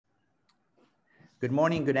Good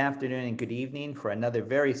morning, good afternoon, and good evening for another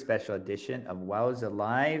very special edition of WOWSA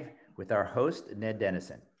Live with our host, Ned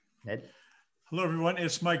Denison. Ned? Hello, everyone.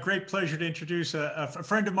 It's my great pleasure to introduce a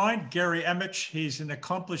friend of mine, Gary Emich. He's an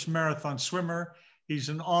accomplished marathon swimmer. He's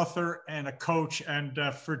an author and a coach. And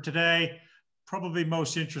for today, probably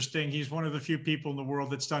most interesting, he's one of the few people in the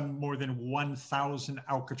world that's done more than 1,000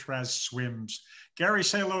 Alcatraz swims. Gary,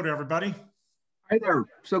 say hello to everybody. Hi there.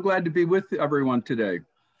 So glad to be with everyone today.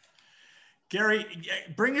 Gary,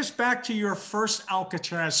 bring us back to your first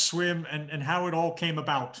Alcatraz swim and how it all came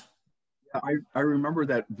about. I remember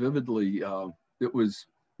that vividly. It was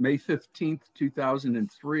May 15th,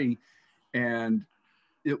 2003, and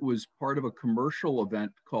it was part of a commercial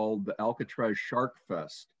event called the Alcatraz Shark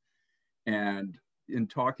Fest. And in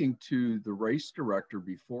talking to the race director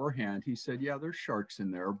beforehand, he said, yeah, there's sharks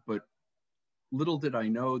in there, but little did I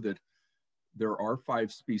know that there are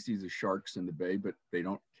 5 species of sharks in the bay, but they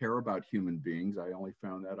don't care about human beings. I only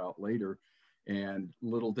found that out later. And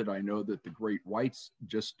little did I know that the great whites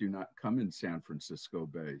just do not come in San Francisco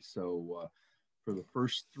Bay. So for the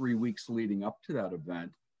first 3 weeks leading up to that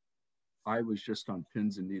event, I was just on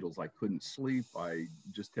pins and needles. I couldn't sleep. I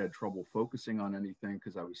just had trouble focusing on anything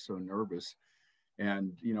because I was so nervous.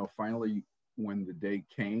 And, you know, finally, when the day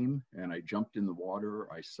came and I jumped in the water,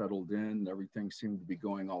 I settled in, everything seemed to be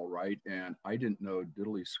going all right. And I didn't know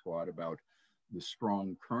diddly squat about the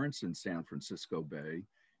strong currents in San Francisco Bay.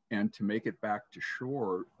 And to make it back to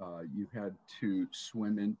shore, you had to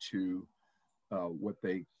swim into what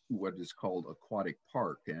is called aquatic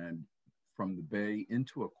park. And from the bay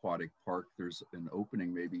into aquatic park, there's an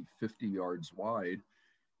opening maybe 50 yards wide.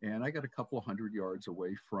 And I got a couple 100 yards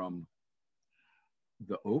away from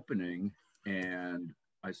the opening. And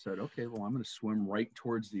I said, okay, well, I'm going to swim right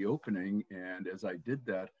towards the opening. And as I did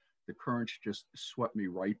that, the currents just swept me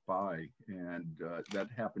right by. And that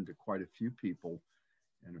happened to quite a few people.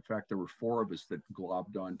 And in fact, there were 4 of us that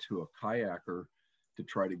globbed onto a kayaker to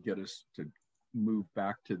try to get us to move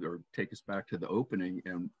back to or take us back to the opening.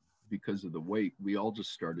 And because of the weight, we all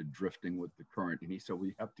just started drifting with the current. And he said,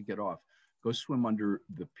 we have to get off. Go swim under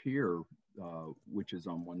the pier, which is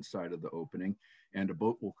on one side of the opening, and a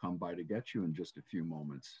boat will come by to get you in just a few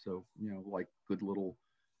moments. So, you know, like good little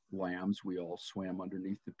lambs, we all swam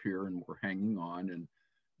underneath the pier and we're hanging on, and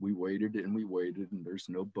we waited, and there's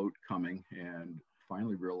no boat coming. And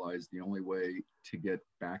finally realized the only way to get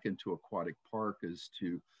back into aquatic park is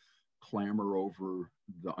to clamber over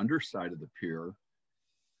the underside of the pier,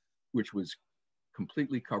 which was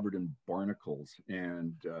completely covered in barnacles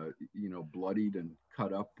and, you know, bloodied and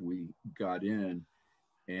cut up. We got in,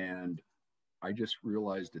 and I just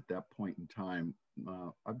realized at that point in time,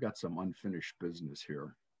 I've got some unfinished business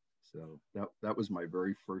here. So that was my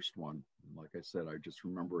very first one. And like I said, I just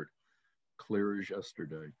remember it clear as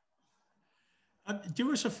yesterday.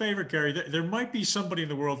 Do us a favor, Gary. There might be somebody in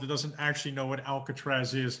the world that doesn't actually know what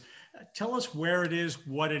Alcatraz is. Tell us where it is,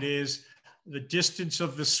 what it is, the distance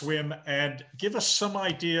of the swim, and give us some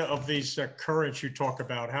idea of these currents you talk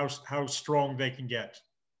about, how strong they can get.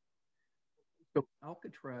 So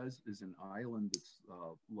Alcatraz is an island that's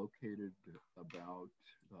located about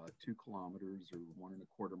 2 kilometers or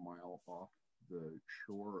 1.25 miles off the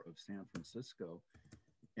shore of San Francisco.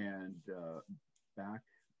 And back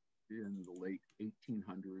in the late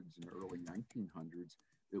 1800s and early 1900s,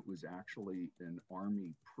 it was actually an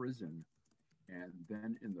army prison. And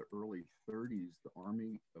then in the early 30s, the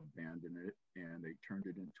army abandoned it and they turned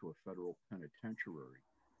it into a federal penitentiary.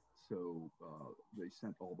 So they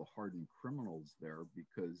sent all the hardened criminals there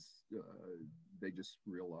because they just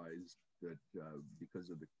realized that because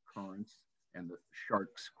of the currents and the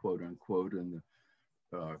sharks, quote unquote, and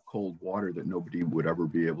the cold water, that nobody would ever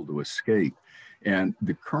be able to escape. And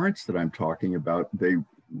the currents that I'm talking about, they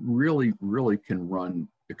really, really can run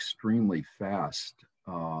extremely fast.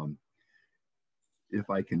 If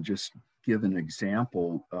I can just give an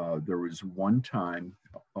example, there was one time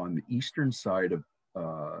on the eastern side of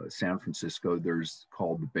San Francisco, there's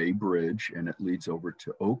called the Bay Bridge, and it leads over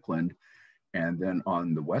to Oakland. And then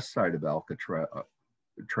on the west side of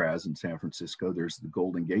Alcatraz in San Francisco, there's the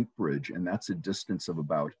Golden Gate Bridge, and that's a distance of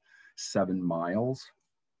about 7 miles.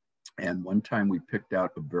 And one time we picked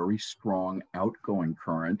out a very strong outgoing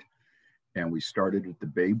current, and we started at the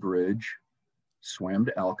Bay Bridge, swam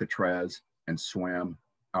to Alcatraz, and swam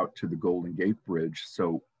out to the Golden Gate Bridge.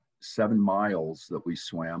 So 7 miles that we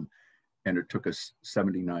swam, and it took us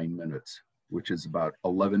 79 minutes, which is about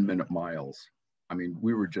 11-minute miles. I mean,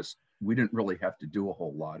 we didn't really have to do a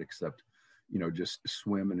whole lot except, you know, just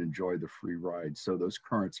swim and enjoy the free ride. So those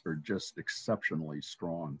currents are just exceptionally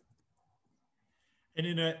strong. And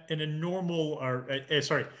in a normal, or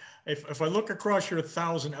sorry, if I look across your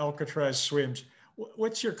 1,000 Alcatraz swims,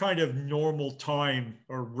 what's your kind of normal time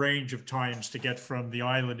or range of times to get from the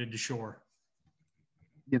island into shore?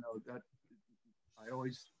 You know, that I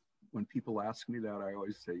always, when people ask me that, I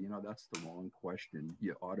always say, you know, that's the wrong question.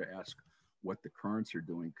 You ought to ask what the currents are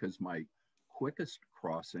doing, because my quickest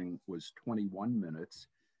crossing was 21 minutes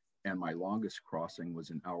and my longest crossing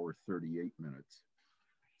was an hour 38 minutes.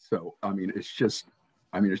 So, it's just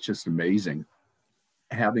amazing.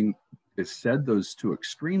 Having said those two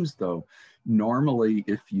extremes, though, normally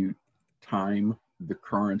if you time the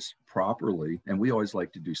currents properly, and we always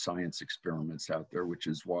like to do science experiments out there, which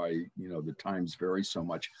is why, you know, the times vary so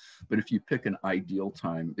much. But if you pick an ideal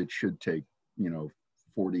time, it should take, you know,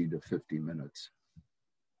 40 to 50 minutes.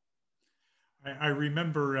 I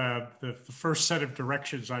remember the first set of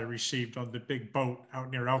directions I received on the big boat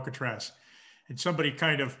out near Alcatraz, and somebody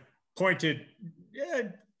kind of pointed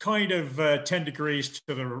kind of 10 degrees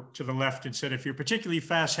to the left and said, if you're particularly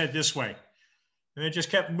fast, head this way. And they just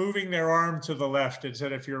kept moving their arm to the left and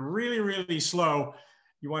said, if you're really, really slow,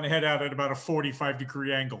 you want to head out at about a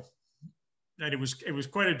 45-degree angle. And it was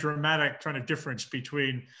quite a dramatic kind of difference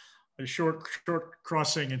between a short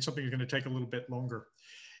crossing and something that's going to take a little bit longer.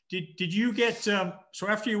 Did you get, so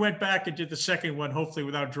after you went back and did the second one, hopefully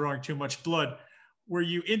without drawing too much blood, were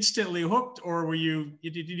you instantly hooked, or did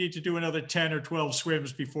you need to do another 10 or 12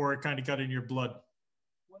 swims before it kind of got in your blood?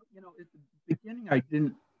 Well, you know, at the beginning, I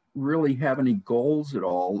didn't really have any goals at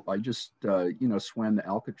all. I just, you know, swam the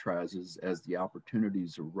Alcatrazes as the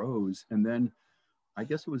opportunities arose. And then I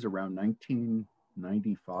guess it was around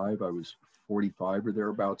 1995, I was 45 or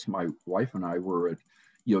thereabouts. My wife and I were at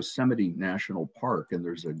Yosemite National Park, and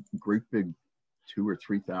there's a great big 2,000 or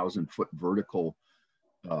 3,000 foot vertical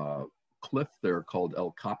cliff there called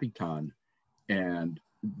El Capitan. And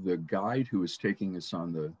the guide who was taking us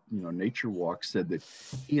on the, you know, nature walk said that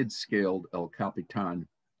he had scaled El Capitan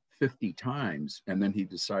 50 times, and then he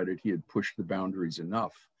decided he had pushed the boundaries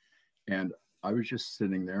enough. And I was just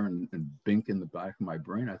sitting there and bink in the back of my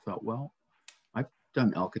brain, I thought, well, I've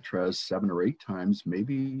done Alcatraz 7 or 8 times.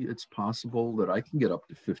 Maybe it's possible that I can get up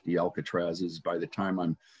to 50 Alcatrazes by the time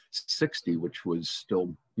I'm 60, which was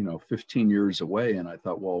still, you know, 15 years away. And I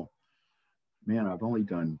thought, well, man, I've only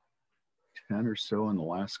done 10 or so in the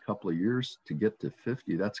last couple of years. To get to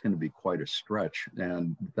 50, that's going to be quite a stretch.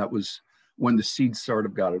 And that was when the seed sort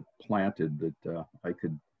of got planted that I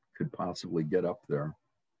could possibly get up there.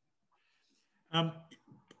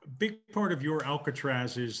 Big part of your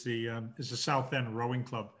Alcatraz is the South End Rowing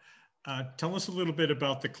Club. Tell us a little bit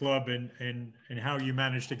about the club and how you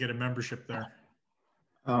managed to get a membership there.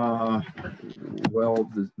 Well,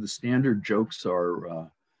 the standard jokes are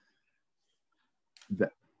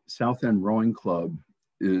that South End Rowing Club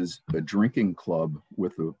is a drinking club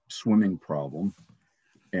with a swimming problem.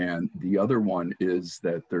 And the other one is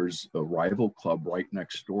that there's a rival club right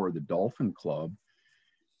next door, the Dolphin Club.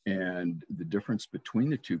 And the difference between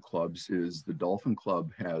the two clubs is the Dolphin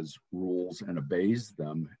Club has rules and obeys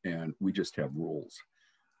them, and we just have rules.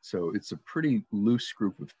 So it's a pretty loose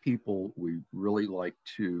group of people. We really like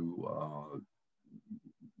to,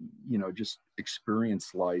 you know, just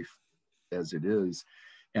experience life as it is.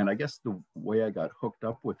 And I guess the way I got hooked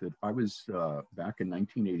up with it, I was back in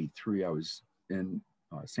 1983, I was in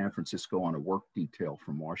San Francisco on a work detail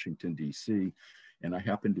from Washington, D.C., and I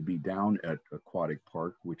happened to be down at Aquatic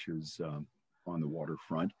Park, which is on the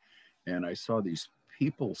waterfront. And I saw these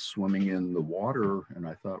people swimming in the water, and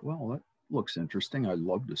I thought, well, that looks interesting. I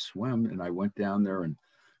love to swim. And I went down there and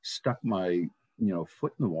stuck my, you know,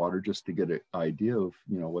 foot in the water just to get an idea of,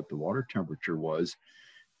 you know, what the water temperature was.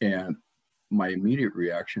 And my immediate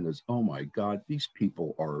reaction is, oh my God, these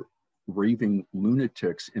people are raving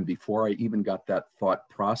lunatics. And before I even got that thought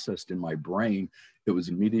processed in my brain, it was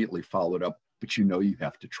immediately followed up, but you know, you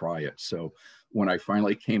have to try it. So when I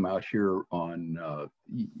finally came out here on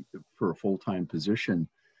for a full-time position,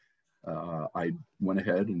 I went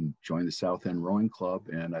ahead and joined the South End Rowing Club,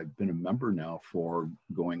 and I've been a member now for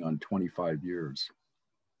going on 25 years.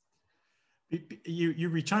 You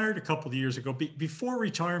retired a couple of years ago. Before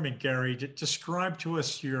retirement, Gary, describe to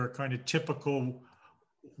us your kind of typical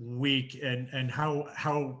week and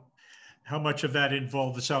how much of that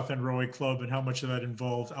involved the South End Rowing Club and how much of that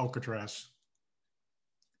involved Alcatraz.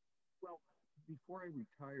 Well, before I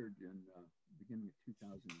retired in the beginning of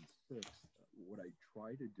 2006, what I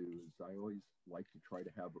try to do is I always like to try to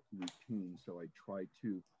have a routine. So I try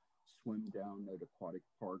to swim down at Aquatic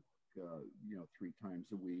Park, you know, 3 times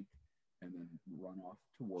a week, and then run off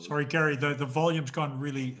to work. Sorry, Gary, the volume's gone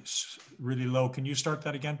really, really low. Can you start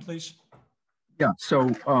that again, please? Yeah. So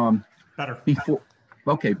better.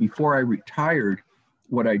 okay, before I retired,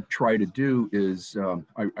 what I try to do is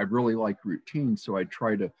I really like routine, so I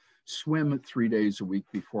try to swim 3 days a week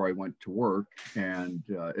before I went to work and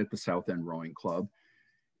at the South End Rowing Club.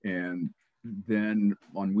 And then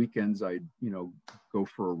on weekends, I'd, go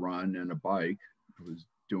for a run and a bike. I was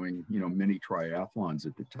doing, mini triathlons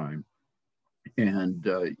at the time. And,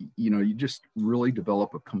 you just really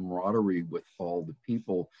develop a camaraderie with all the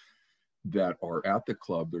people that are at the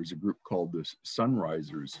club. There's a group called the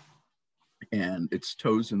Sunrisers, and it's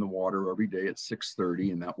toes in the water every day at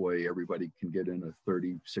 6:30. And that way everybody can get in a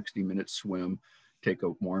 30-60 minute swim, take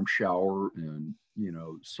a warm shower and,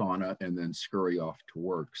 sauna, and then scurry off to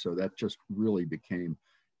work. So that just really became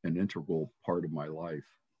an integral part of my life.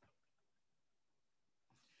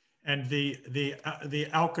 And the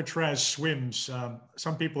Alcatraz swims,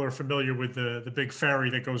 some people are familiar with the big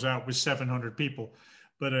ferry that goes out with 700 people,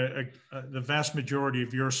 but the vast majority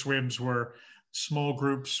of your swims were small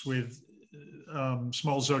groups with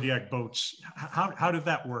small Zodiac boats. How did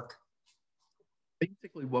that work?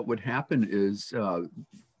 Basically, what would happen is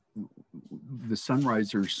the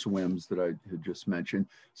Sunriser swims that I had just mentioned,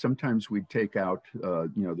 sometimes we'd take out,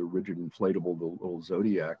 the rigid inflatable, the little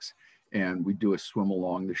Zodiacs, and we'd do a swim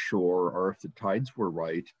along the shore, or if the tides were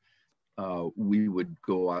right, we would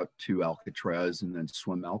go out to Alcatraz and then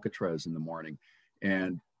swim Alcatraz in the morning.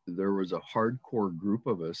 And there was a hardcore group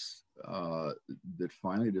of us that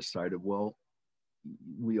finally decided, well,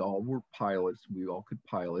 we all were pilots, we all could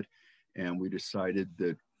pilot, and we decided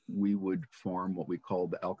that we would form what we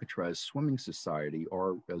called the Alcatraz Swimming Society,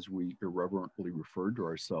 or as we irreverently referred to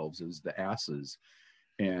ourselves as the Asses.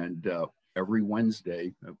 And every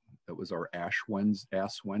Wednesday, it was our Ash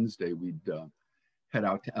Wednesday, we'd head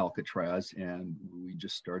out to Alcatraz, and we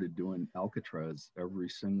just started doing Alcatraz every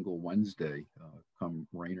single Wednesday, come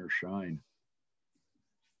rain or shine.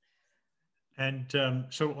 And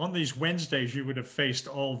so on these Wednesdays, you would have faced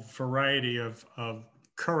all variety of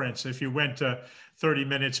currents. If you went 30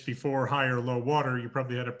 minutes before high or low water, you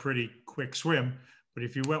probably had a pretty quick swim. But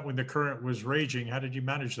if you went when the current was raging, how did you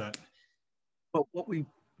manage that? Well, what we,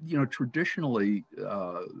 traditionally,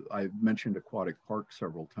 I've mentioned Aquatic Park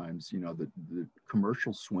several times, the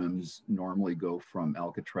commercial swims normally go from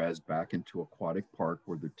Alcatraz back into Aquatic Park,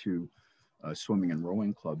 where the two swimming and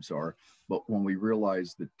rowing clubs are. But when we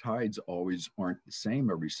realized that tides always aren't the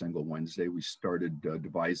same every single Wednesday, we started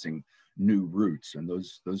devising new routes. And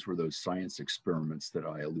those were those science experiments that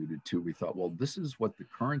I alluded to. We thought, well, this is what the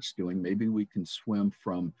current's doing. Maybe we can swim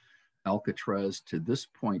from Alcatraz to this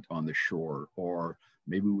point on the shore, or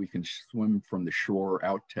maybe we can swim from the shore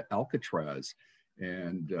out to Alcatraz.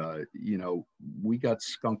 And, we got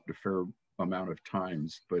skunked a fair amount of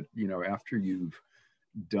times, but, after you've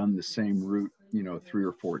done the same route, 3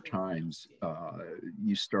 or 4 times,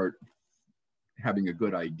 you start having a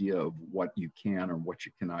good idea of what you can or what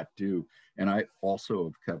you cannot do. And I also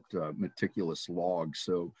have kept meticulous logs.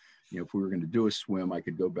 So, if we were going to do a swim, I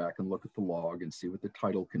could go back and look at the log and see what the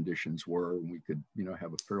tidal conditions were. And we could,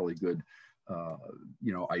 have a fairly good,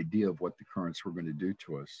 idea of what the currents were going to do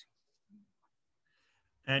to us.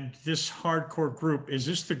 And this hardcore group, is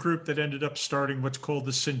this the group that ended up starting what's called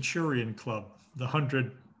the Centurion Club, the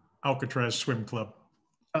 100 Alcatraz Swim Club?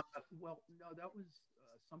 Well, no, that was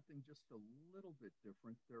something just a little bit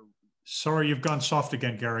different. Sorry, you've gone soft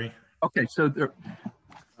again, Gary. Okay, so there,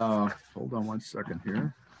 hold on one second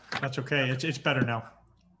here. That's okay. It's better now.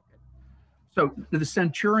 So the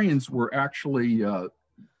Centurions were actually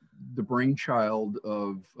the brainchild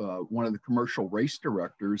of one of the commercial race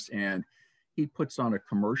directors, and he puts on a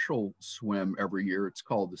commercial swim every year. It's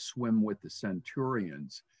called the Swim with the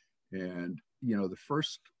Centurions. And, the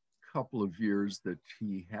first couple of years that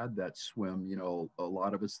he had that swim, a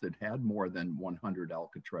lot of us that had more than 100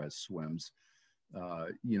 Alcatraz swims,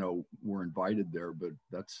 were invited there, but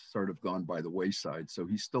that's sort of gone by the wayside. So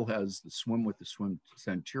he still has the Swim with the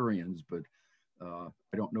Centurions, but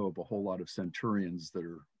I don't know of a whole lot of Centurions that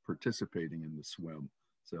are participating in the swim.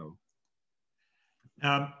 So.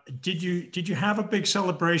 Did you have a big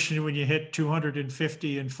celebration when you hit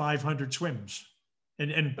 250 and 500 swims?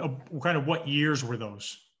 And kind of what years were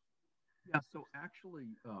those? Yeah, so actually,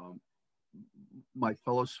 my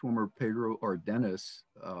fellow swimmer, Pedro Ardenas,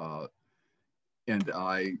 and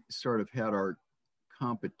I sort of had our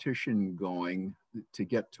competition going to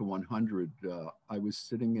get to 100. I was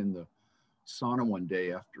sitting in the sauna one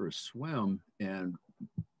day after a swim, and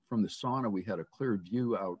from the sauna, we had a clear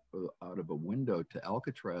view out of a window to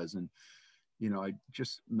Alcatraz. And, I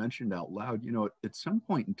just mentioned out loud, at some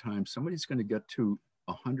point in time, somebody's going to get to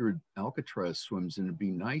 100 Alcatraz swims, and it'd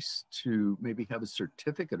be nice to maybe have a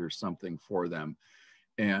certificate or something for them.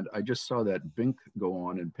 And I just saw that bink go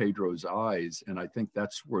on in Pedro's eyes. And I think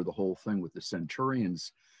that's where the whole thing with the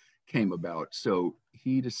Centurions came about. So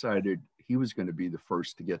he decided he was going to be the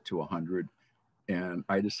first to get to 100. And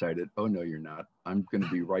I decided, oh, no, you're not. I'm going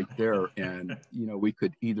to be right there. And, you know, we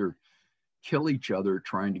could either kill each other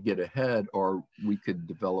trying to get ahead, or we could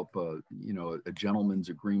develop a, you know, a gentleman's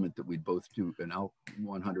agreement that we'd both do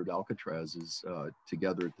 100 Alcatrazes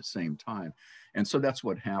together at the same time. And so that's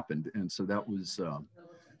what happened. And so that was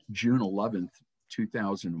June 11th,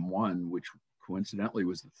 2001, which coincidentally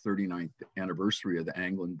was the 39th anniversary of the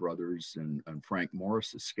Anglin brothers and Frank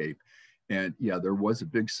Morris escape. And yeah, there was a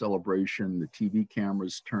big celebration. The TV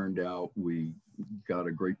cameras turned out. We got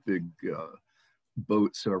a great big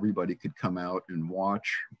boat so everybody could come out and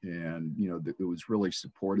watch. And, you know, it was really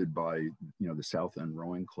supported by, you know, the South End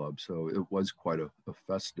Rowing Club. So it was quite a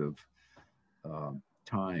festive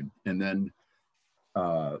time. And then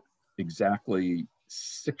exactly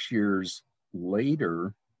 6 years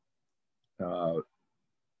later,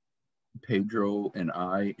 Pedro and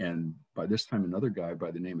I, and by this time another guy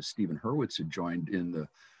by the name of Stephen Hurwitz had joined in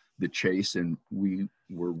the chase, and we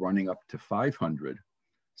were running up to 500.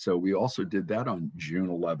 So we also did that on June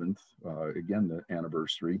 11th, again, the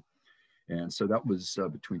anniversary. And so that was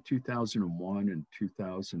between 2001 and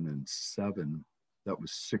 2007. That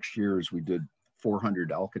was 6 years. We did 400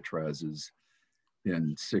 Alcatrazes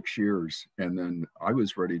in 6 years. And then I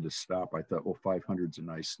was ready to stop. I thought, well, 500 is a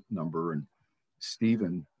nice number. And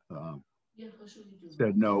Stephen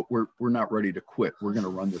said, no, we're not ready to quit. We're going to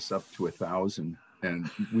run this up to 1,000.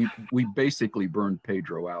 And we basically burned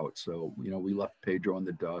Pedro out. So, you know, we left Pedro in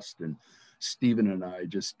the dust, and Stephen and I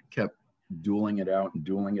just kept dueling it out.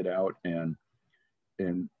 And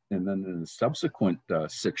then in the subsequent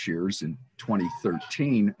 6 years in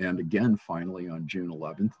 2013, and again, finally on June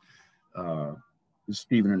 11th,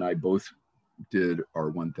 Stephen and I both did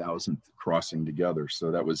our 1,000th crossing together.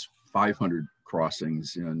 So that was 500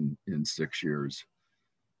 crossings in 6 years.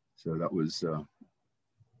 So that was,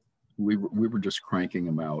 we were just cranking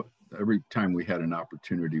them out. Every time we had an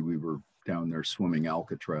opportunity, we were down there swimming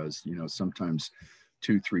Alcatraz, you know, sometimes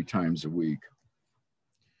 2-3 times a week.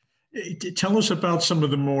 Tell us about some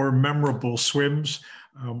of the more memorable swims.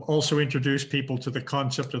 Also introduce people to the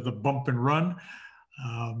concept of the bump and run.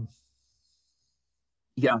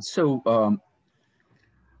 Yeah, so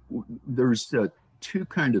there's two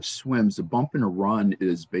kind of swims. A bump and a run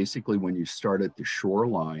is basically when you start at the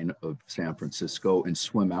shoreline of San Francisco and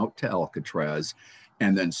swim out to Alcatraz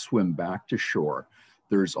and then swim back to shore.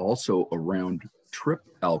 There's also a round trip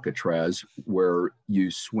Alcatraz where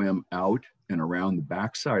you swim out and around the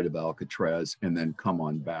backside of Alcatraz and then come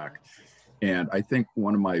on back. And I think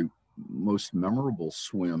one of my most memorable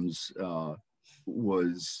swims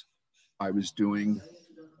was I was doing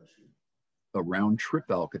a round trip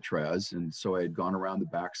Alcatraz. And so I had gone around the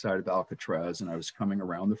backside of Alcatraz and I was coming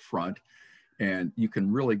around the front, and you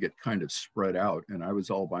can really get kind of spread out. And I was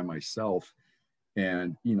all by myself,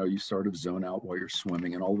 and, you know, you sort of zone out while you're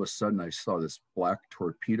swimming. And all of a sudden I saw this black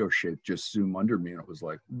torpedo shape just zoom under me. And it was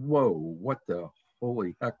like, whoa, what the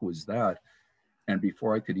holy heck was that? And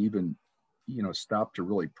before I could even, you know, stop to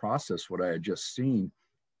really process what I had just seen,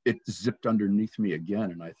 it zipped underneath me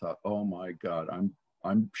again. And I thought, oh my God,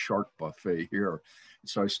 I'm shark buffet here.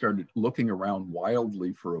 So I started looking around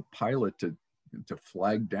wildly for a pilot to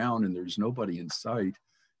flag down, and there's nobody in sight.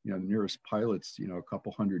 You know, the nearest pilot's, you know, a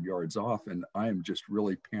couple hundred yards off, and I am just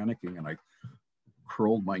really panicking. And I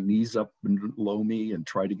curled my knees up below me and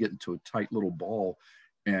tried to get into a tight little ball.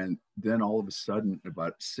 And then all of a sudden,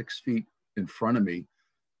 about 6 feet in front of me,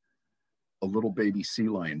 a little baby sea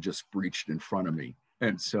lion just breached in front of me.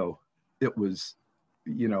 And so it was,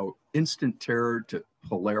 you know, instant terror to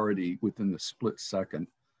hilarity within the split second.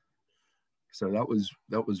 So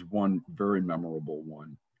that was one very memorable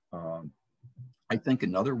one. I think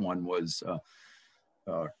another one was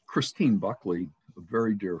Christine Buckley, a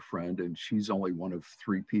very dear friend, and she's only one of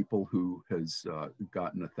 3 people who has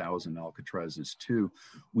gotten 1,000 Alcatrazes too.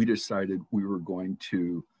 We decided we were going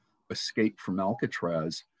to escape from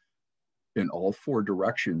Alcatraz in all 4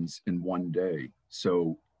 directions in one day.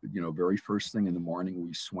 So, you know, very first thing in the morning,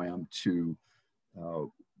 we swam to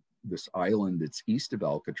this island that's east of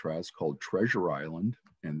Alcatraz called Treasure Island.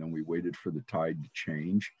 And then we waited for the tide to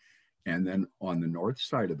change. And then on the north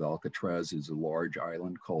side of Alcatraz is a large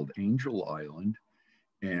island called Angel Island.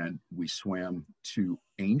 And we swam to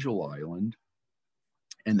Angel Island.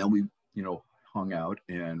 And then we, you know, hung out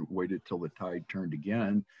and waited till the tide turned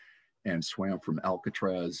again and swam from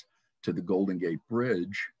Alcatraz to the Golden Gate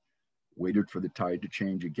Bridge, waited for the tide to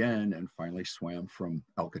change again, and finally swam from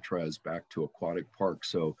Alcatraz back to Aquatic Park.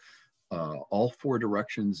 So all 4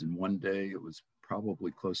 directions in one day. It was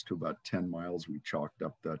probably close to about 10 miles we chalked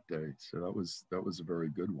up that day. So that was a very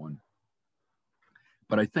good one.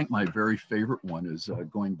 But I think my very favorite one is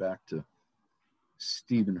going back to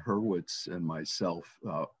Stephen Hurwitz and myself.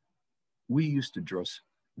 We used to dress,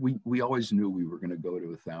 we always knew we were going to go to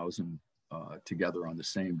 1,000 together on the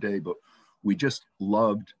same day, but we just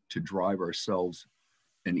loved to drive ourselves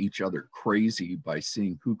and each other crazy by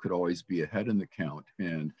seeing who could always be ahead in the count.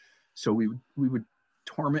 And so we would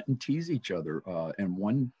torment and tease each other. And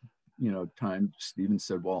one, time Stephen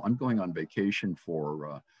said, well, I'm going on vacation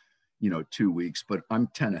for, 2 weeks, but I'm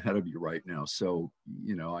 10 ahead of you right now. So,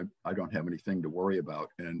 I don't have anything to worry about.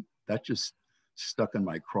 And that just stuck in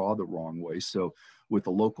my craw the wrong way. So with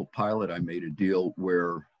a local pilot, I made a deal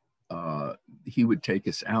where he would take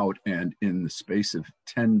us out, and in the space of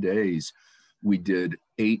 10 days, we did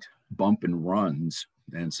 8 bump and runs.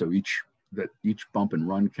 And so each bump and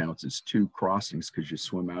run counts as 2 crossings, because you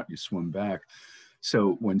swim out, you swim back.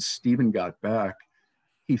 So when Stephen got back,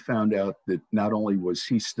 he found out that not only was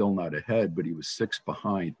he still not ahead, but he was 6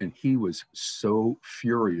 behind. And he was so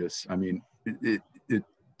furious. I mean, it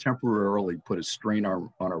temporarily put a strain on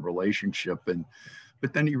our relationship.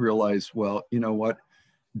 But then he realized, well, you know what?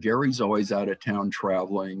 Gary's always out of town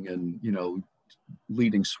traveling and,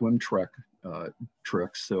 leading swim tricks.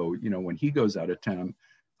 So, when he goes out of town,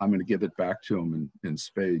 I'm going to give it back to him in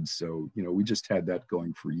spades. So, we just had that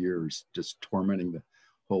going for years, just tormenting the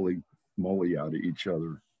holy moly out of each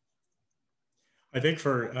other. I think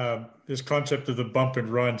for this concept of the bump and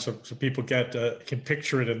run, so people can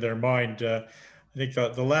picture it in their mind. I think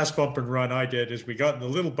the last bump and run I did is we got in the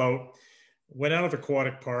little boat, went out of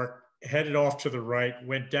Aquatic Park, headed off to the right,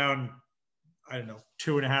 went down, I don't know,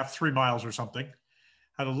 2.5, 3 miles or something.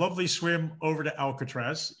 Had a lovely swim over to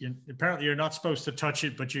Alcatraz. Apparently you're not supposed to touch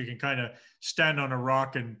it, but you can kind of stand on a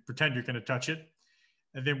rock and pretend you're going to touch it.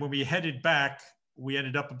 And then when we headed back, we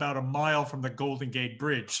ended up about a mile from the Golden Gate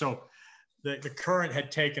Bridge. So the current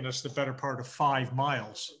had taken us the better part of 5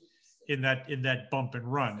 miles in that bump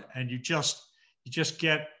and run. And you just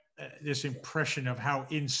get this impression of how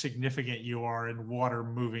insignificant you are in water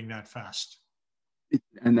moving that fast.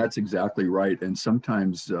 And that's exactly right. And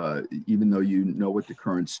sometimes, even though you know what the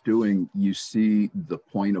current's doing, you see the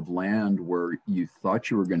point of land where you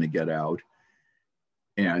thought you were going to get out,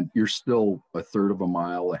 and you're still 1/3 of a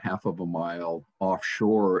mile, 1/2 of a mile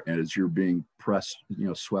offshore as you're being pressed,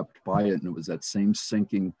 swept by it. And it was that same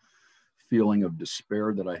sinking feeling of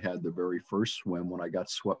despair that I had the very first swim when I got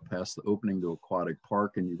swept past the opening to Aquatic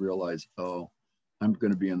Park, and you realize, oh, I'm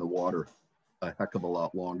going to be in the water a heck of a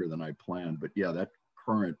lot longer than I planned. But yeah, that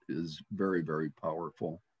current is very, very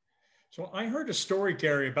powerful. So I heard a story,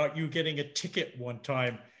 Gary, about you getting a ticket one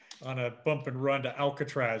time on a bump and run to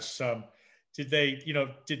Alcatraz. Did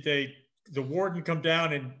the warden come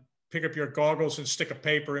down and pick up your goggles and stick a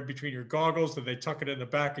paper in between your goggles? Did they tuck it in the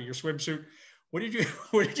back of your swimsuit? What did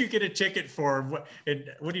you get a ticket for? And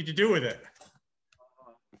what did you do with it?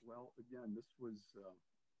 Well, again, this was.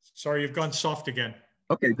 Sorry, you've gone soft again.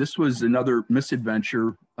 Okay, this was another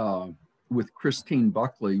misadventure with Christine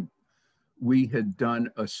Buckley. We had done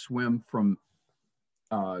a swim from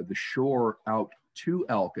the shore out to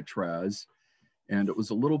Alcatraz, and it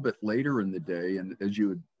was a little bit later in the day. And as you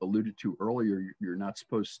had alluded to earlier, you're not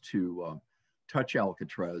supposed to touch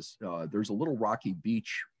Alcatraz. There's a little rocky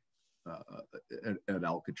beach at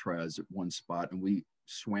Alcatraz at one spot, and we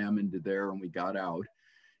swam into there and we got out.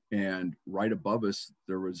 And right above us,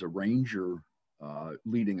 there was a ranger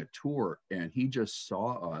leading a tour, and he just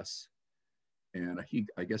saw us. And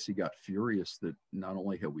I guess he got furious that not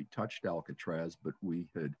only had we touched Alcatraz, but we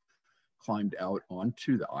had climbed out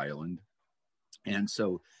onto the island. And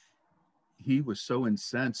so he was so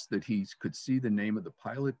incensed that he could see the name of the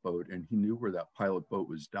pilot boat, and he knew where that pilot boat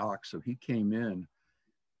was docked. So he came in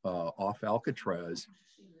off Alcatraz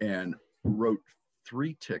and wrote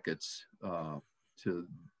 3 tickets to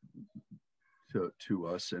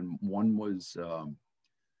us. And one was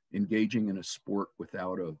engaging in a sport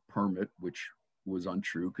without a permit, which was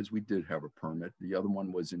untrue because we did have a permit. The other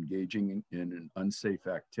one was engaging in an unsafe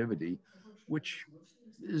activity, which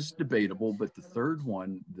is debatable. But the third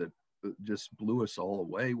one that just blew us all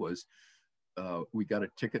away was we got a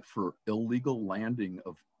ticket for illegal landing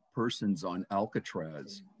of persons on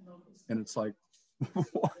Alcatraz. And it's like,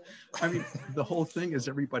 I mean, the whole thing is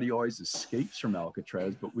everybody always escapes from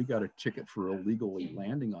Alcatraz, but we got a ticket for illegally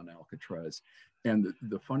landing on Alcatraz. And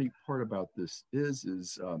the funny part about this is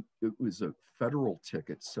it was a federal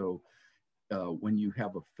ticket. So when you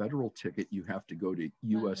have a federal ticket, you have to go to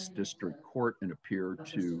U.S. District Court and appear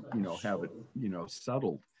to, have it,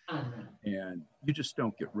 settled. And you just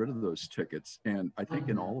don't get rid of those tickets. And I think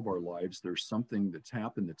in all of our lives, there's something that's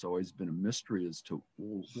happened that's always been a mystery as to,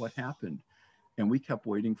 well, what happened. And we kept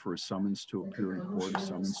waiting for a summons to appear in court, a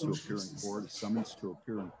summons to appear in court, a summons to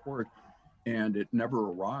appear in court. And it never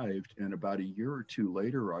arrived. And about a year or two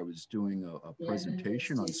later, I was doing a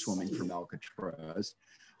presentation on swimming from Alcatraz.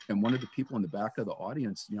 And one of the people in the back of the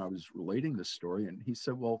audience, I was relating this story, and he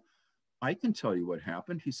said, well, I can tell you what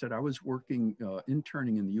happened. He said, I was working,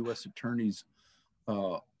 interning in the U.S. Attorney's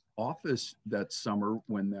office that summer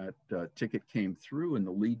when that ticket came through, and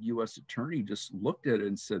the lead U.S. Attorney just looked at it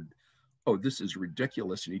and said, oh, this is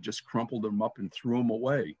ridiculous. And he just crumpled them up and threw them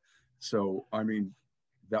away. So, I mean,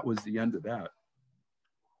 that was the end of that.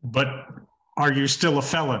 But are you still a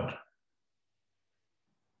felon?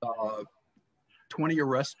 20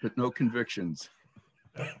 arrests, but no convictions.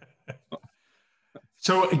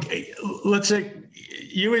 So let's say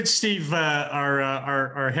you and Steve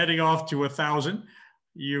are heading off to 1,000.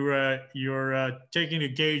 You're taking a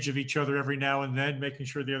gauge of each other every now and then, making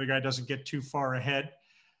sure the other guy doesn't get too far ahead.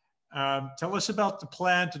 Tell us about the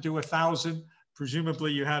plan to do 1,000.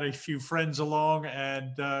 Presumably you had a few friends along,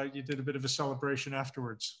 and you did a bit of a celebration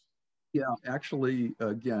afterwards. Yeah, actually,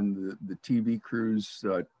 again, the TV crews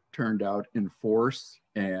turned out in force,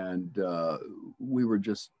 and we were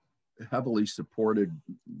just heavily supported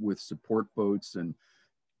with support boats and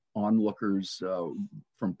onlookers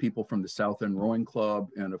from people from the South End Rowing Club.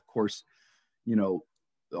 And of course,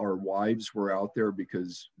 our wives were out there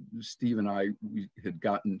because Steve and we had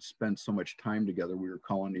spent so much time together. We were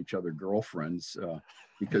calling each other girlfriends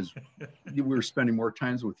because we were spending more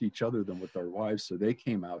times with each other than with our wives. So they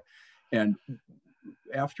came out. And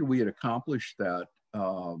after we had accomplished that,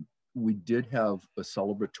 we did have a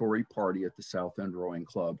celebratory party at the South End Rowing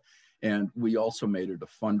Club. And we also made it a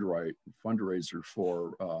fundraiser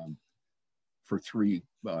for 3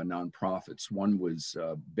 nonprofits. One was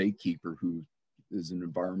Baykeeper, who is an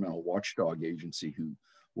environmental watchdog agency who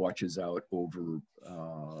watches out over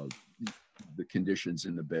the conditions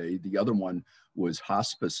in the bay. The other one was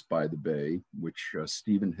Hospice by the Bay, which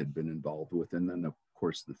Stephen had been involved with. And then, of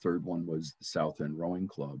course, the third one was the South End Rowing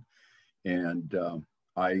Club. And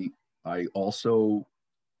I also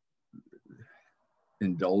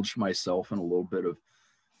indulged myself in a little bit of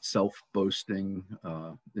self-boasting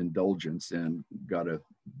indulgence, and got a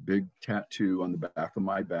big tattoo on the back of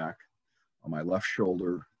my back, on my left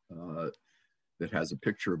shoulder, that has a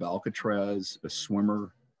picture of Alcatraz, a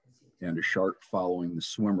swimmer, and a shark following the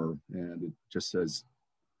swimmer. And it just says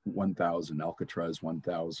 1,000, Alcatraz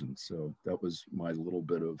 1,000. So that was my little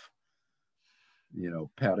bit of,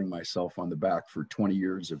 patting myself on the back for 20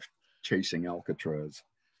 years of chasing Alcatraz.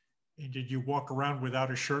 And did you walk around without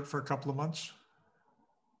a shirt for a couple of months?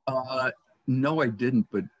 No, I didn't,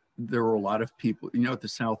 but there were a lot of people, at the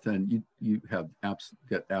South End, you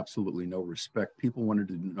get absolutely no respect. People wanted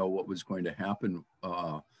to know what was going to happen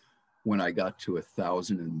when I got to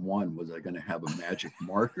 1,001. Was I going to have a magic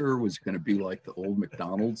marker? Was it going to be like the old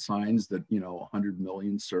McDonald's signs that, 100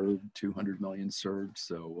 million served, 200 million served?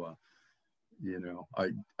 So,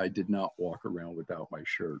 I did not walk around without my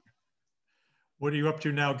shirt. What are you up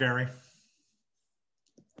to now, Gary?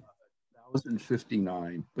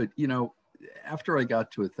 1,059. But, after I got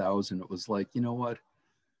to 1,000, it was like, you know what?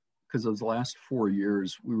 Because those last 4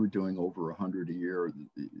 years, we were doing over 100 a year.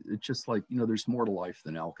 It's just like, there's more to life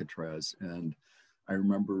than Alcatraz. And I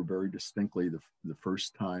remember very distinctly the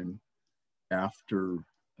first time after,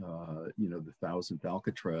 the 1,000th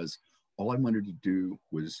Alcatraz, all I wanted to do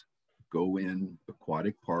was go in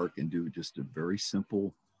Aquatic Park and do just a very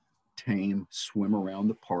simple, tame swim around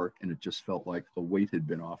the park. And it just felt like a weight had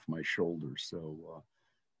been off my shoulders. So,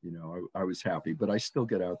 I was happy, but I still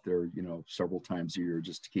get out there, several times a year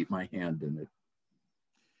just to keep my hand in it.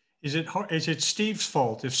 Is it Steve's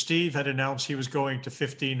fault? If Steve had announced he was going to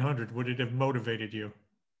 1,500, would it have motivated you?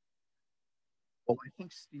 Well, I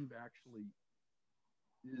think Steve actually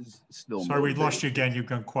is still Sorry, motivated. we lost you again. You've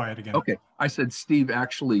gone quiet again. Okay. I said Steve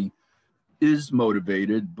actually is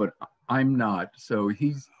motivated, but I'm not. So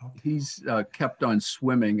he's kept on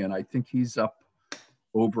swimming, and I think he's up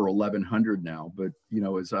over 1,100 now. But,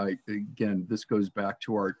 again, this goes back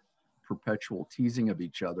to our perpetual teasing of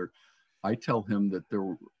each other. I tell him that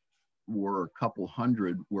there were a couple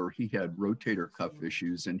hundred where he had rotator cuff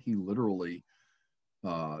issues, and he literally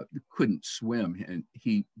couldn't swim, and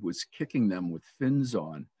he was kicking them with fins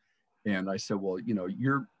on. And I said, well,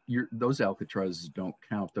 those Alcatrazes don't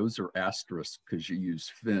count. Those are asterisks because you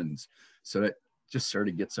use fins. So that just sort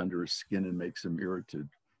of gets under his skin and makes him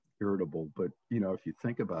irritable. But, if you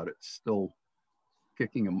think about it, still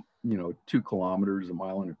kicking them, 2 kilometers, 1.25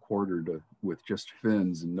 miles with just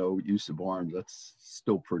fins and no use of arms. That's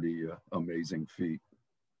still pretty amazing feat.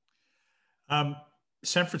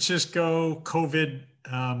 San Francisco, COVID,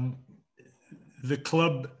 the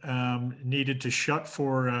club needed to shut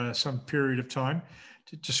for some period of time.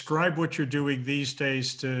 To describe what you're doing these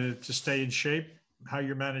days to stay in shape, how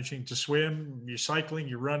you're managing to swim, you're cycling,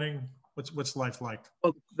 you're running. What's life like?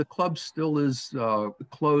 Well, the club still is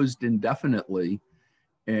closed indefinitely,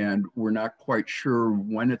 and we're not quite sure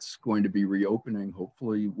when it's going to be reopening,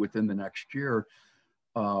 hopefully within the next year.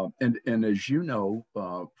 And as you know,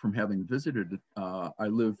 from having visited, I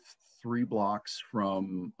live 3 blocks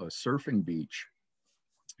from a surfing beach.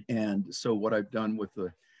 And so what I've done with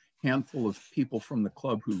a handful of people from the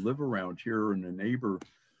club who live around here and a neighbor,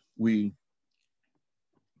 we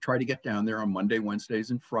try to get down there on Monday, Wednesdays,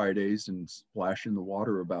 and Fridays and splash in the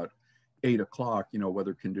water about 8 o'clock,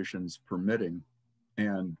 weather conditions permitting.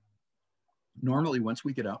 And normally once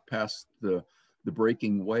we get out past the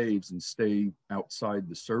breaking waves and stay outside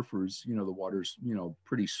the surfers, the water's,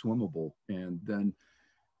 pretty swimmable. And then,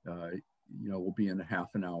 we'll be in a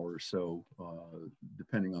half an hour or so,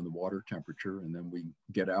 depending on the water temperature. And then we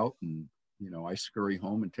get out and, I scurry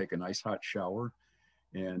home and take a nice hot shower.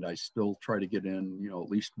 And I still try to get in, at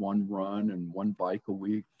least 1 run and 1 bike a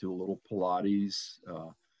week, do a little Pilates,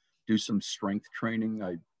 do some strength training.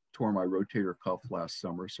 I tore my rotator cuff last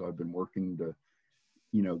summer, so I've been working to,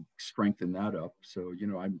 strengthen that up. So,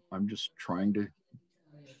 I'm just trying to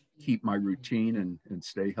keep my routine and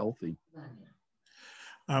stay healthy.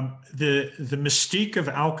 The mystique of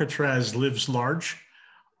Alcatraz lives large.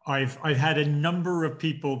 I've had a number of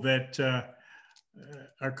people that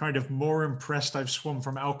are kind of more impressed I've swum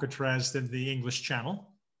from Alcatraz than the English Channel.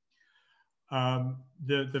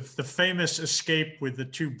 The famous escape with the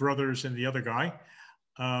 2 brothers and the other guy.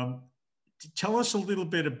 Tell us a little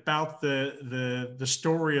bit about the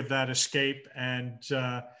story of that escape and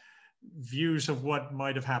views of what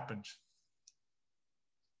might have happened.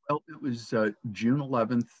 Well, it was June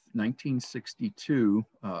 11th, 1962.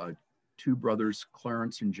 2 brothers,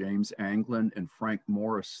 Clarence and James Anglin and Frank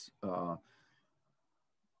Morris,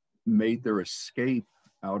 made their escape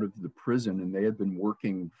out of the prison, and they had been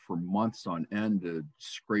working for months on end to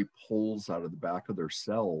scrape holes out of the back of their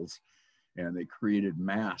cells. And they created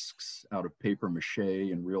masks out of paper mache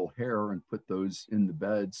and real hair and put those in the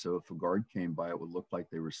bed. So if a guard came by, it would look like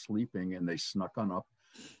they were sleeping. And they snuck on up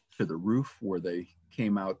to the roof where they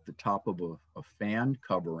came out the top of a fan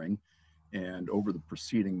covering. And over the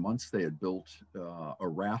preceding months, they had built a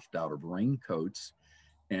raft out of raincoats.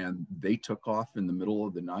 And they took off in the middle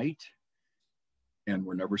of the night and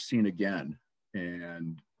were never seen again.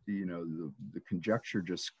 And the conjecture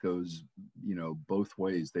just goes, both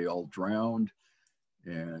ways. They all drowned,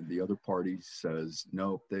 and the other party says,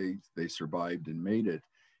 nope, they survived and made it.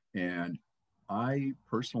 And I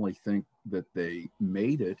personally think that they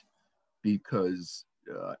made it because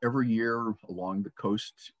every year along the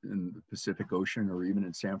coast in the Pacific Ocean or even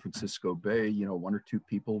in San Francisco Bay, 1 or 2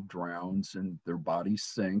 people drowns and their bodies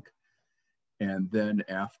sink. And then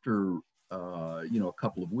after a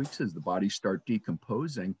couple of weeks, as the bodies start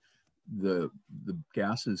decomposing, the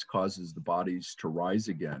gases causes the bodies to rise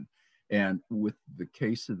again. And with the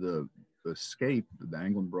case of the escape, the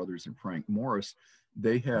Anglin brothers and Frank Morris,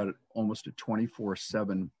 they had almost a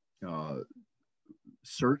 24/7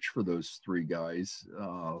 search for those 3 guys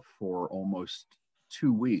for almost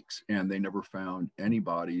 2 weeks, and they never found any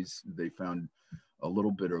bodies. They found a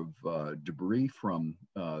little bit of debris from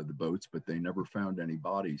the boats, but they never found any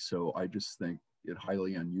bodies. So I just think it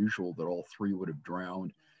highly unusual that all 3 would have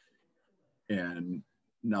drowned and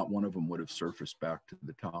not one of them would have surfaced back to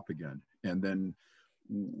the top again. And then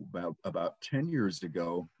about 10 years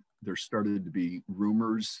ago, there started to be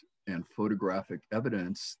rumors and photographic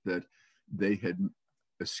evidence that they had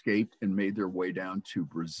escaped and made their way down to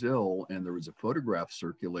Brazil. And there was a photograph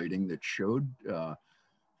circulating that showed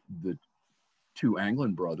the 2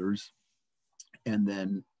 Anglin brothers. And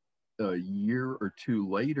then a year or 2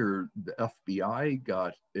 later, the FBI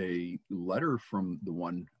got a letter from the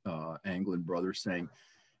one Anglin brother saying,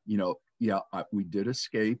 we did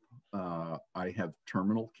escape. I have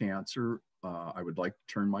terminal cancer. I would like to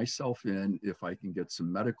turn myself in if I can get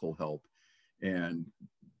some medical help. And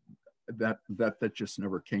that just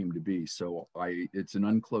never came to be. So it's an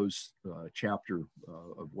unclosed chapter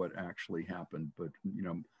of what actually happened. But,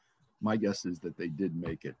 my guess is that they did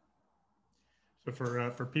make it. So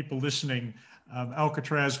for people listening,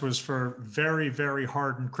 Alcatraz was for very, very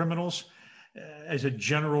hardened criminals. As a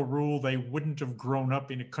general rule, they wouldn't have grown up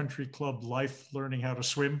in a country club life learning how to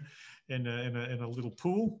swim in a little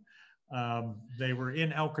pool. They were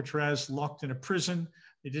in Alcatraz, locked in a prison.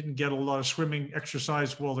 They didn't get a lot of swimming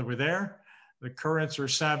exercise while they were there. The currents are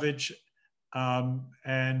savage,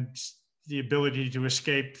 and the ability to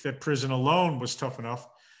escape that prison alone was tough enough.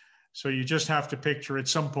 So you just have to picture at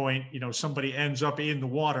some point, somebody ends up in the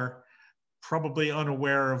water, probably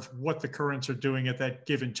unaware of what the currents are doing at that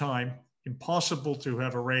given time. Impossible to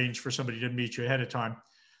have arranged for somebody to meet you ahead of time.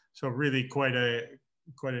 So really quite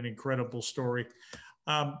an incredible story.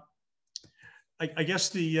 I guess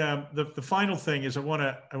the final thing is I want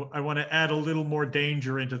to add a little more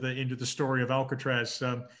danger into the story of Alcatraz.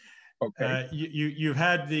 Okay. You've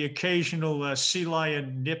had the occasional sea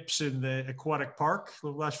lion nips in the aquatic park the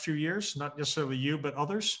last few years, not necessarily you, but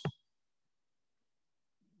others.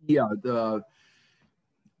 Yeah,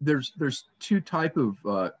 there's two type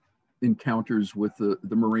of encounters with the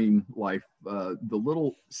marine life. The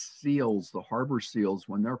little seals, the harbor seals,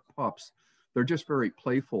 when they're pups, they're just very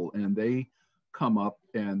playful, and they come up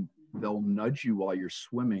and they'll nudge you while you're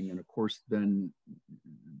swimming. And of course, then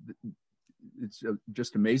it's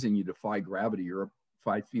just amazing. You defy gravity. You're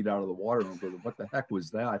 5 feet out of the water and go, what the heck was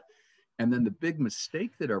that? And then the big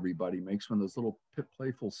mistake that everybody makes when those little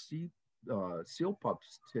playful seal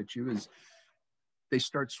pups hit you is they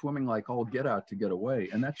start swimming like all get out to get away.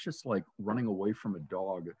 And that's just like running away from a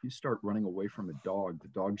dog. If you start running away from a dog, the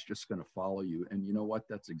dog's just going to follow you. And you know what?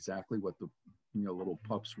 That's exactly what the little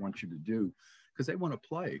pups want you to do, because they want to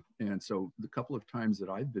play. And so the couple of times that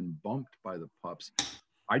I've been bumped by the pups,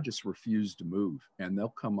 I just refuse to move. And they'll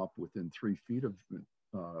come up within 3 feet of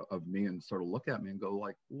me and sort of look at me and go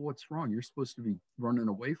like, well, what's wrong? You're supposed to be running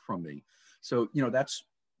away from me. So, that's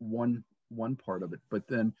one part of it. But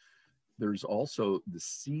then there's also the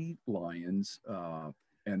sea lions,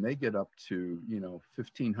 and they get up to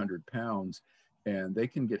 1,500 pounds, and they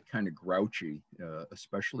can get kind of grouchy,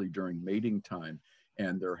 especially during mating time.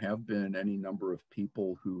 And there have been any number of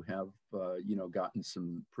people who have gotten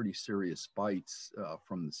some pretty serious bites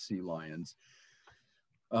from the sea lions,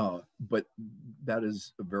 but that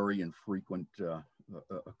is a very infrequent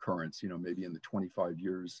occurrence. Maybe in the 25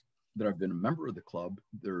 years that I've been a member of the club,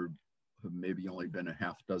 there have maybe only been a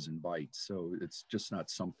half dozen bites. So it's just not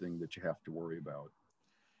something that you have to worry about.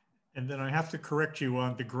 And then I have to correct you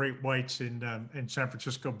on the great whites in San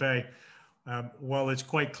Francisco Bay. While it's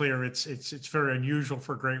quite clear, it's very unusual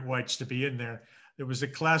for great whites to be in there. There was a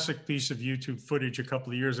classic piece of YouTube footage a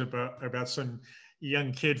couple of years about some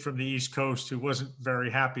young kid from the East Coast who wasn't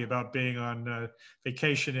very happy about being on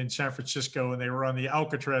vacation in San Francisco, and they were on the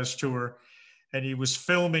Alcatraz tour. And he was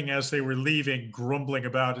filming as they were leaving, grumbling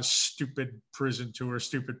about a stupid prison tour.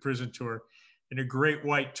 And a great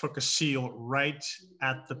white took a seal right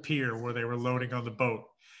at the pier where they were loading on the boat.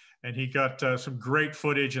 And he got some great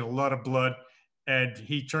footage and a lot of blood. And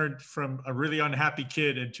he turned from a really unhappy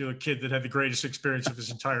kid into a kid that had the greatest experience of his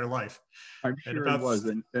entire life. I'm sure it was.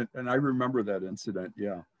 And I remember that incident,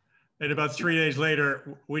 yeah. And about 3 days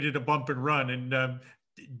later, we did a bump and run and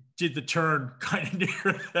did the turn kind of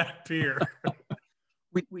near that pier.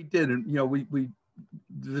 We did. And,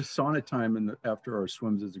 the sauna time after our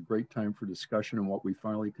swims is a great time for discussion. And what we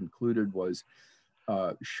finally concluded was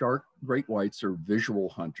great whites are visual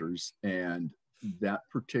hunters. And that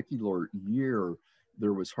particular year,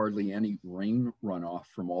 there was hardly any rain runoff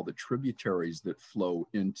from all the tributaries that flow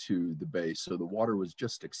into the bay. So the water was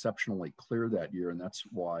just exceptionally clear that year. And that's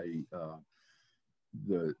why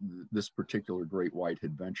this particular great white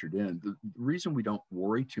had ventured in. The reason we don't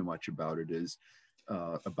worry too much about it is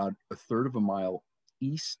about a third of a mile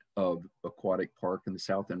east of Aquatic Park in the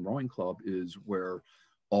South End Rowing Club is where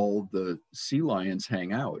all the sea lions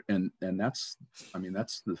hang out, and that's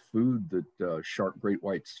the food that great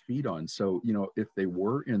whites feed on. So if they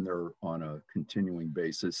were in there on a continuing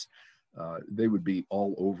basis, they would be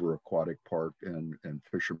all over Aquatic Park and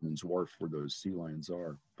Fisherman's Wharf where those sea lions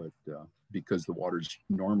are. But because the water's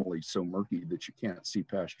normally so murky that you can't see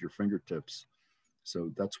past your fingertips,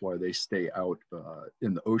 so that's why they stay out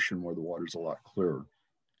in the ocean where the water's a lot clearer.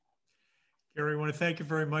 Gary, I want to thank you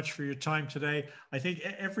very much for your time today. I think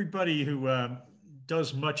everybody who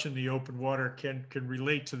does much in the open water can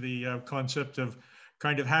relate to the concept of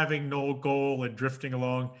kind of having no goal and drifting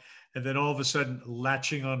along, and then all of a sudden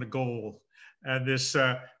latching on a goal, and this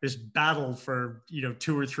battle for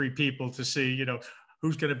 2 or 3 people to see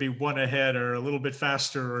who's going to be one ahead or a little bit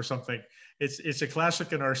faster or something. It's a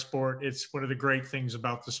classic in our sport. It's one of the great things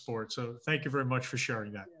about the sport. So thank you very much for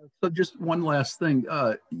sharing that. So just one last thing,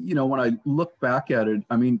 when I look back at it,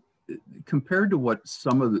 compared to what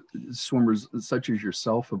some of the swimmers such as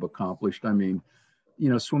yourself have accomplished,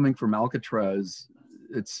 swimming from Alcatraz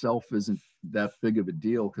itself isn't that big of a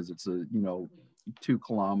deal because it's a, 2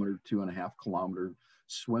 kilometer, 2.5 kilometer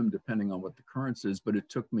swim, depending on what the currents is. But it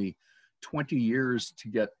took me 20 years to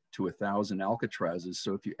get to 1,000 Alcatrazes.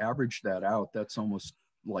 So if you average that out, that's almost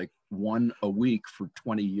like one a week for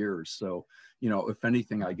 20 years. So, you know, if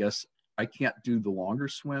anything, I guess I can't do the longer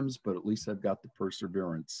swims, but at least I've got the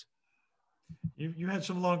perseverance. You had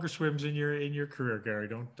some longer swims in your career, Gary.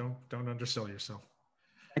 Don't undersell yourself.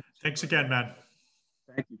 Thanks again, man.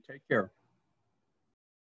 Thank you. Take care.